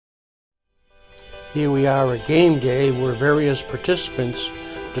Here we are at game day where various participants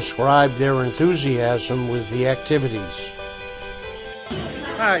describe their enthusiasm with the activities.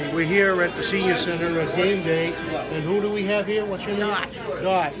 Hi, we're here at the Senior Center at game day, and who do we have here? What's your name?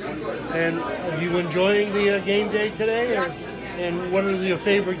 Dot. And are you enjoying the game day today? And what are your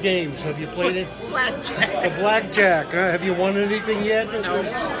favorite games? Have you played it? Blackjack. The blackjack. Have you won anything yet? No.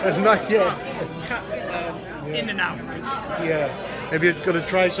 Not yet. In and out. Yeah. Have you going to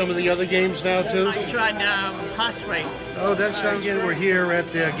try some of the other games now too? I tried horse race. Oh, that sounds good. We're here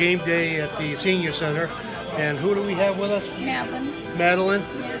at the game day at the Senior Center, and who do we have with us? Madeline.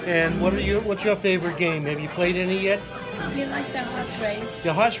 And what's your favorite game? Have you played any yet? We like the horse race.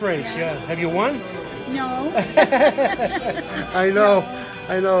 The horse race, yeah. Have you won? No. I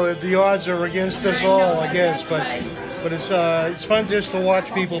know. The odds are against us all, I guess, but it's fun just to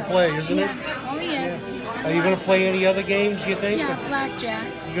watch people play, isn't it? Oh yes. Are you going to play any other games, you think? Yeah, blackjack.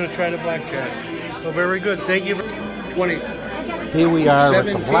 You're going to try the blackjack. Well, very good. Thank you. 20. Here we are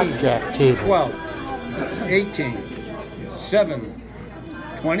 17, at the blackjack table. 12. 18. 7.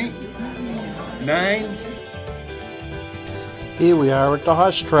 20. 9. Here we are at the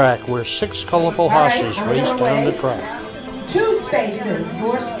horse track where 6 colorful horses race down the track. 2 spaces.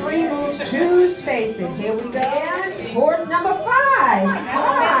 Horse 3 moves 2 spaces. Here we go. Horse number 5. Come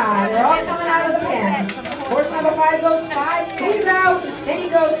on. They're all coming out of the pen. Horse number 5 goes 5. He's out. Then he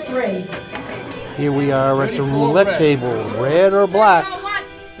goes 3. Here we are at the roulette table, red or black. No,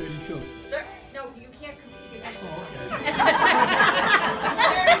 you can't compete against us.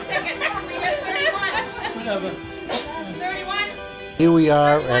 30 tickets. We have 31. Whatever. 31. Here we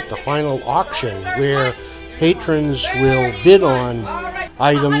are at the final auction where patrons will bid on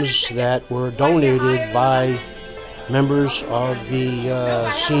items that were donated by members of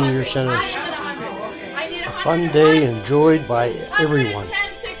the Senior Center. A fun day enjoyed by everyone.